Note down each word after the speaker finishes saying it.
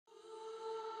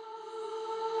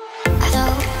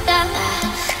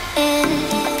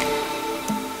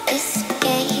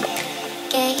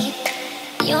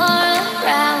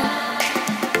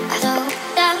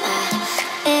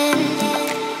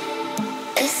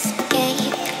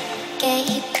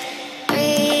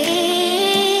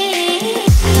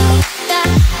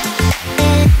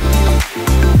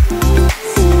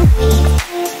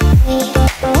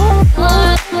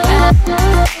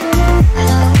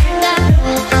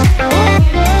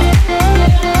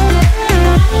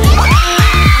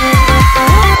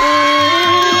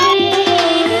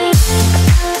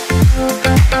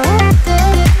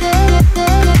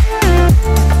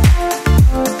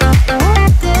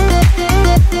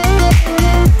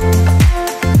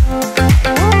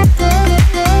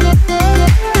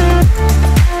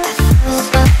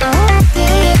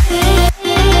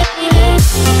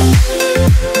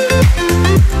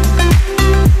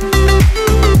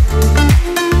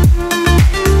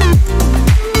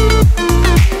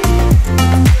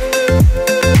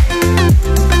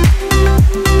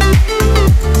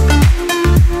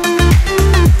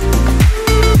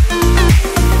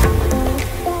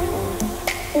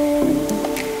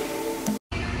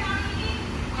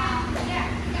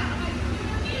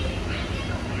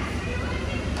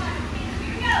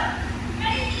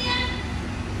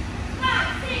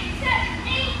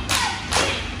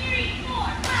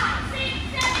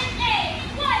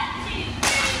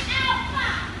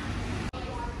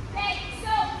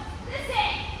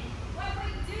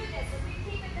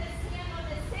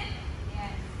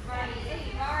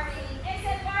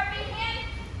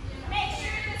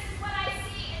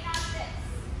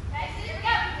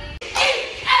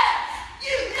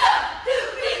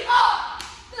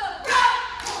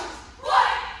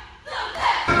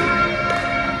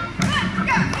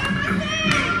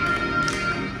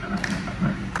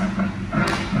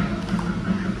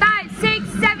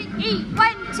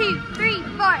2, 3,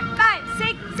 4, 5,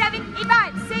 6, 7, 8,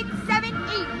 5, 6, 7,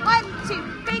 8. 1,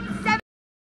 2, 6, 7,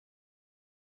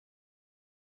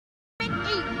 8.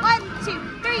 1, 2,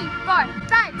 3, 4, 5,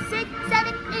 6,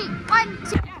 7, 8. 1,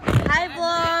 2. Hi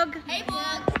vlog. Hey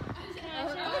vlog.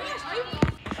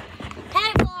 Hey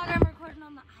vlog. I'm recording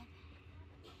on the iPad.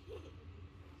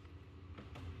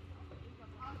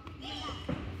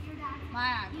 My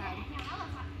iPad.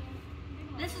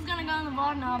 This is gonna go in the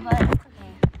vlog now, but it's okay.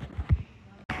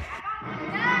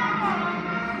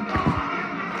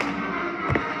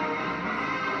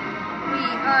 We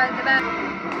are the best.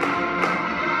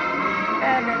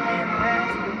 Better than the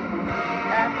rest.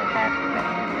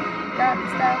 Got the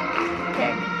stuff.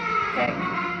 Kick.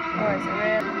 Or is it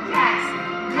real? Yes.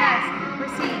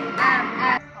 Proceed.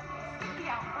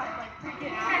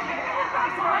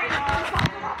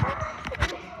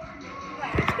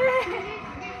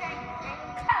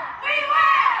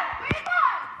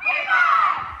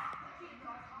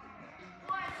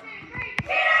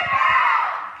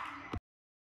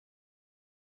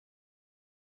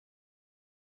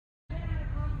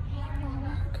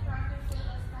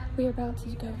 We are about to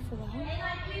go vlog.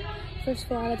 First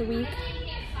vlog of the week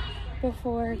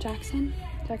before Jackson.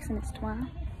 Jackson is tomorrow.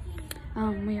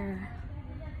 We are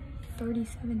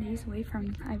 37 days away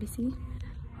from IBC.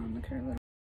 Look at our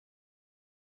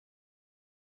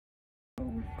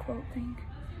little quote thing.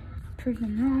 Prove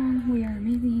them wrong. We are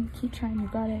amazing. Keep trying. You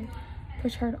got it.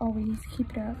 Push hard always.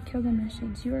 Keep it up. Kill the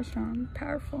missions. You are strong.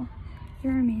 Powerful.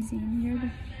 You're amazing.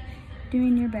 You're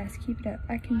doing your best. Keep it up.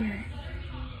 I can do it.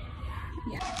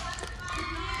 Yeah.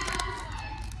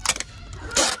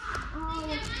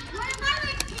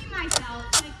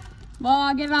 Well,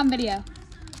 I'll get it on video.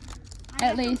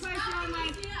 At least. Thank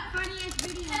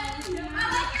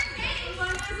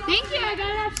you, I got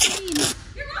it off Shein.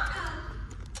 You're welcome.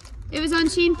 It was on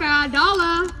Shein for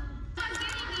 $1.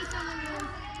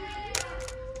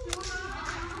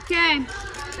 Okay.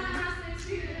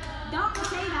 Don't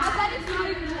say that. I bet it's not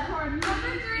even recording.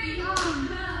 Number 3.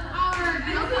 Remember our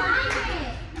girl party?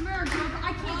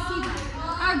 I can't see that.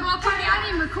 Our girl party, I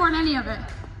didn't even record any of it.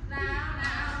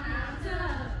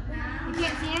 You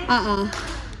can't see it?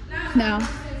 No.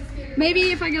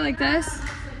 Maybe if I go like this.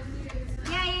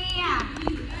 Yeah.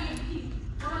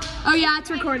 Oh yeah, it's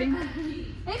recording.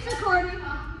 It's recording.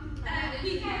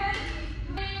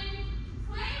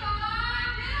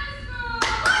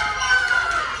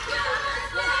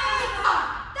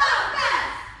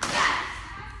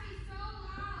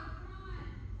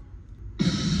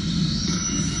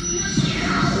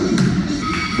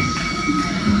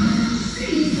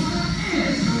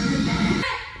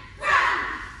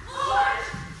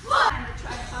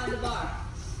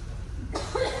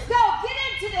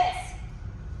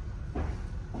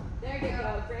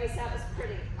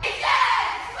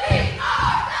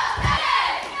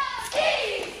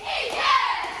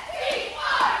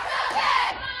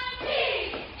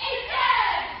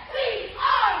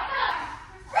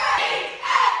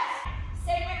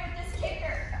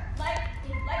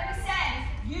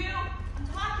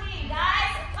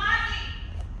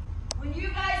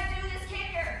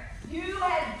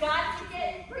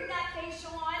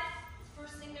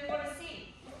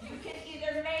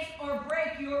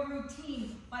 Your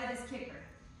routine by this kicker.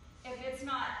 If it's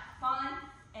not fun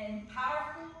and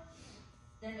powerful,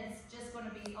 then it's just going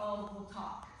to be all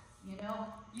talk. You know,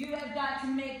 you have got to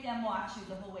make them watch you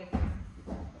the whole way through.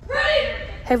 Ready?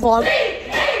 Hey vlog.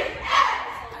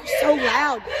 So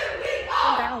loud.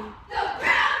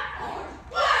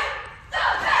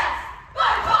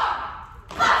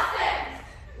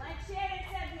 Like Shannon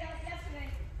said yesterday,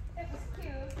 it was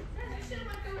cute.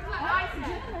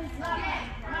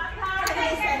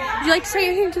 Would you like to say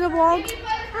anything to the vlog?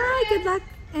 Hi, good luck.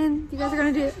 And you guys are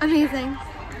gonna do amazing.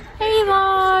 Hey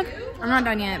vlog. I'm not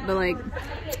done yet, but like,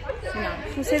 no.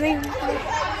 You say anything? No,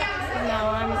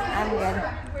 I'm good.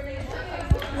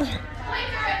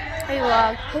 Hey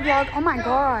vlog. Hey vlog. Oh my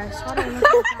gosh. Why do I look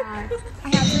like that? I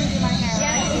have to redo my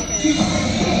hair.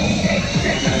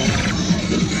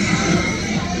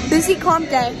 Busy comp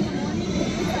day.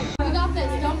 We got this.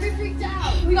 Don't be freaked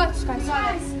out. We got this,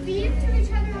 guys. Speak to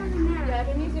each other on the map.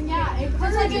 Yeah, if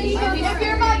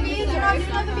you're my beans, you're not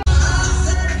gonna have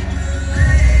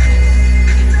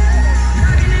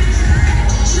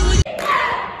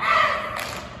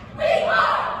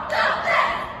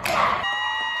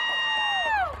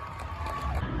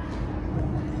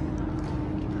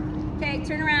Okay,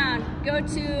 turn around. Go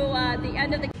to the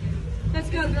end of the. Let's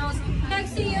go, girls.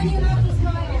 next to you and you have to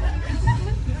smile.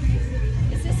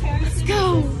 Is this Harry? Let's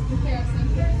go.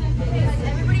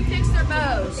 Everybody fix their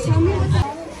bows.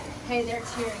 Hey, they're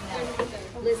cheering now.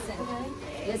 Listen,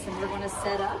 we're going to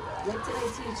set up. What did I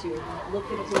teach you? Look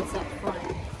at what's up front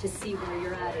to see where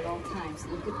you're at all times.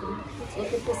 Look at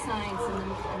the signs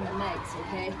and the megs,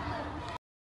 okay?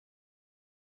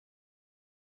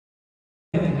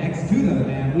 Next to them,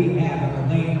 man, we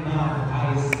have Lane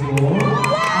High School.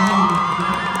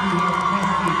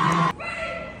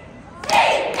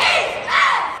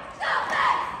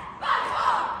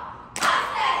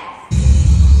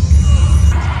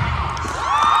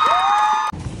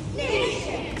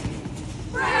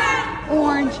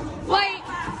 Orange, white,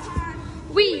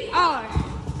 we are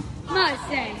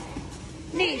Mustang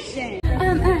Nation.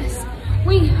 MS,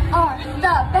 we are the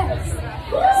best.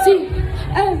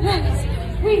 CMS,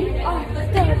 we are the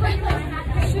best.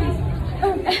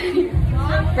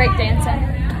 Break dancing.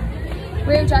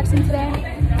 We're in Jackson today.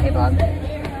 Hey vlog.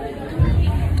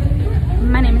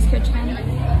 My name is Coach Ken.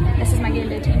 This is my game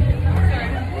day team.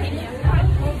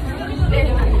 Hey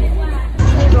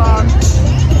vlog.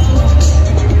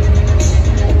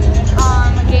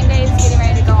 Game day is getting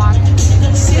ready to go on.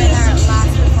 Doing our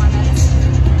last performance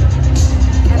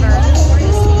ever.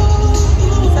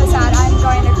 So sad, I'm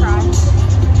going to cry.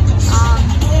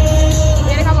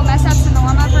 We had a couple mess ups in the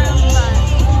warm up room, but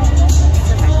it's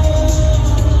okay.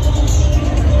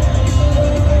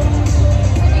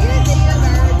 Did you get a video of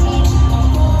our team?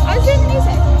 I was doing the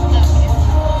music.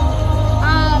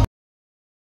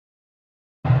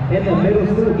 In the middle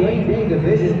school game day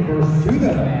division for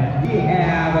student match, we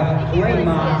have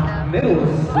Raymond Middle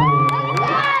School.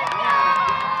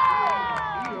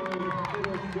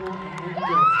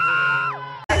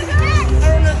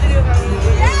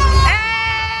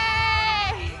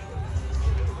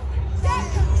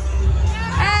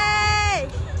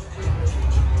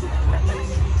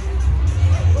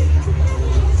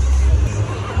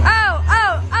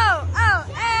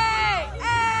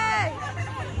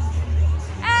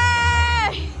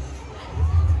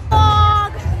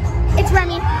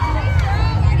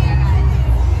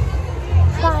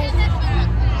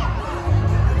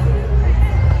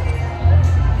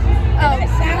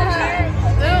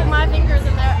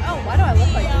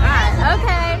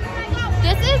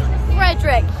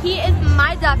 He is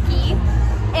my ducky,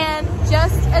 and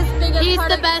just as big as he's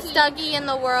the best ducky in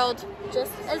the world.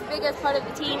 Just as big as part of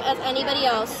the team as anybody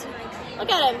else.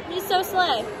 Look at him, he's so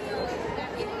slay.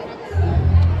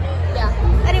 Yeah.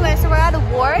 Anyway, so we're at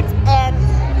awards, and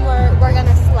we're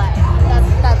gonna slay.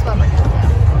 That's what we're gonna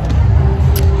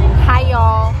do. Hi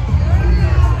y'all.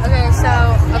 Okay,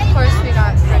 so of course we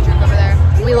got Frederick over there.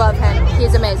 We love him.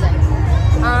 He's amazing.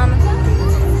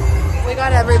 We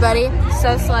got everybody.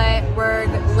 So slay. We're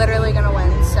literally gonna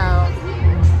win. So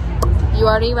you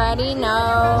already ready?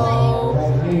 No.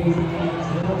 Big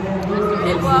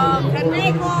vlog.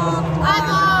 Big vlog. Hi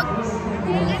vlog.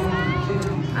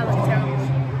 I look terrible.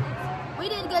 We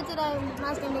did good today.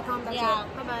 Nice game to come. Yeah.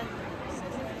 Bye bye.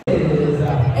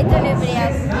 It's a new video.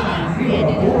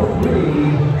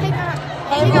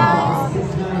 Hey guys.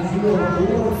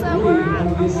 So we're at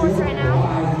awards right now.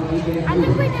 I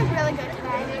think we did really good today.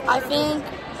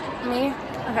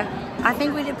 I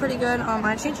think we did pretty good.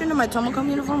 I changed into my Tomocom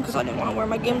uniform because I didn't want to wear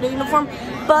my game day uniform,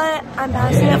 but I'm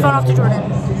passing that phone off to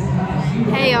Jordan.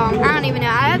 Hey y'all, I don't even know.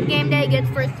 I hope game day gets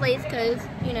first place because,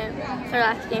 you know, it's our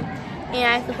last game. And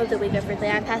I suppose that we get first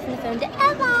place. I'm passing the phone to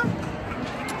Emma.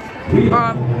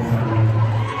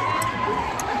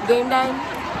 Game day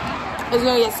is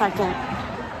going to get second.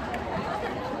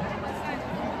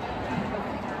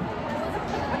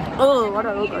 Oh, what do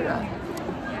I look like that?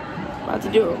 About to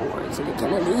do awards at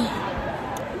Kennedy.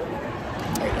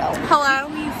 There you go. Hello,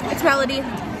 it's Melody.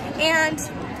 And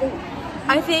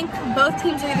I think both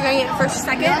teams are either going to get first or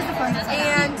second.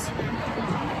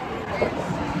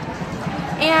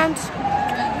 And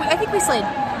I think we slid.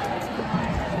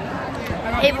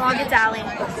 Hey vlog, it's Allie.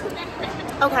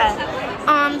 Okay.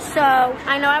 So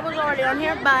I know I was already on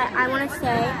here, but I want to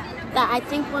say that I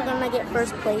think we're going to get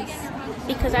first place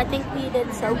because I think we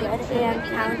did so good and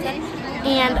talented.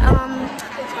 And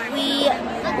we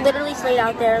literally slayed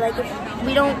out there. Like if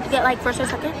we don't get like first or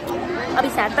second, I'll be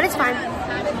sad, but it's fine.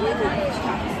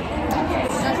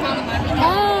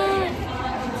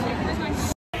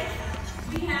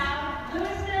 We have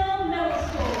Louisville Middle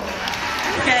School.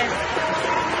 Okay.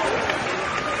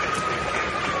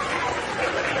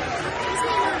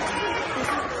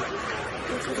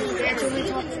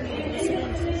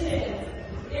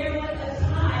 There was a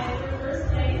tie for first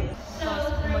place. So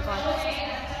for play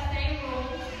FFA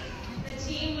rules, the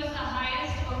team with the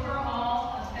highest overall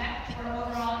effect or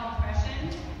overall impression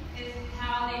is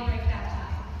how they break that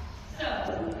tie. So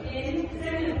in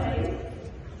segment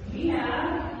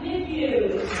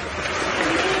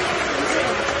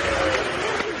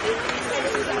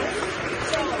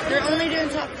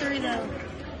Here we go.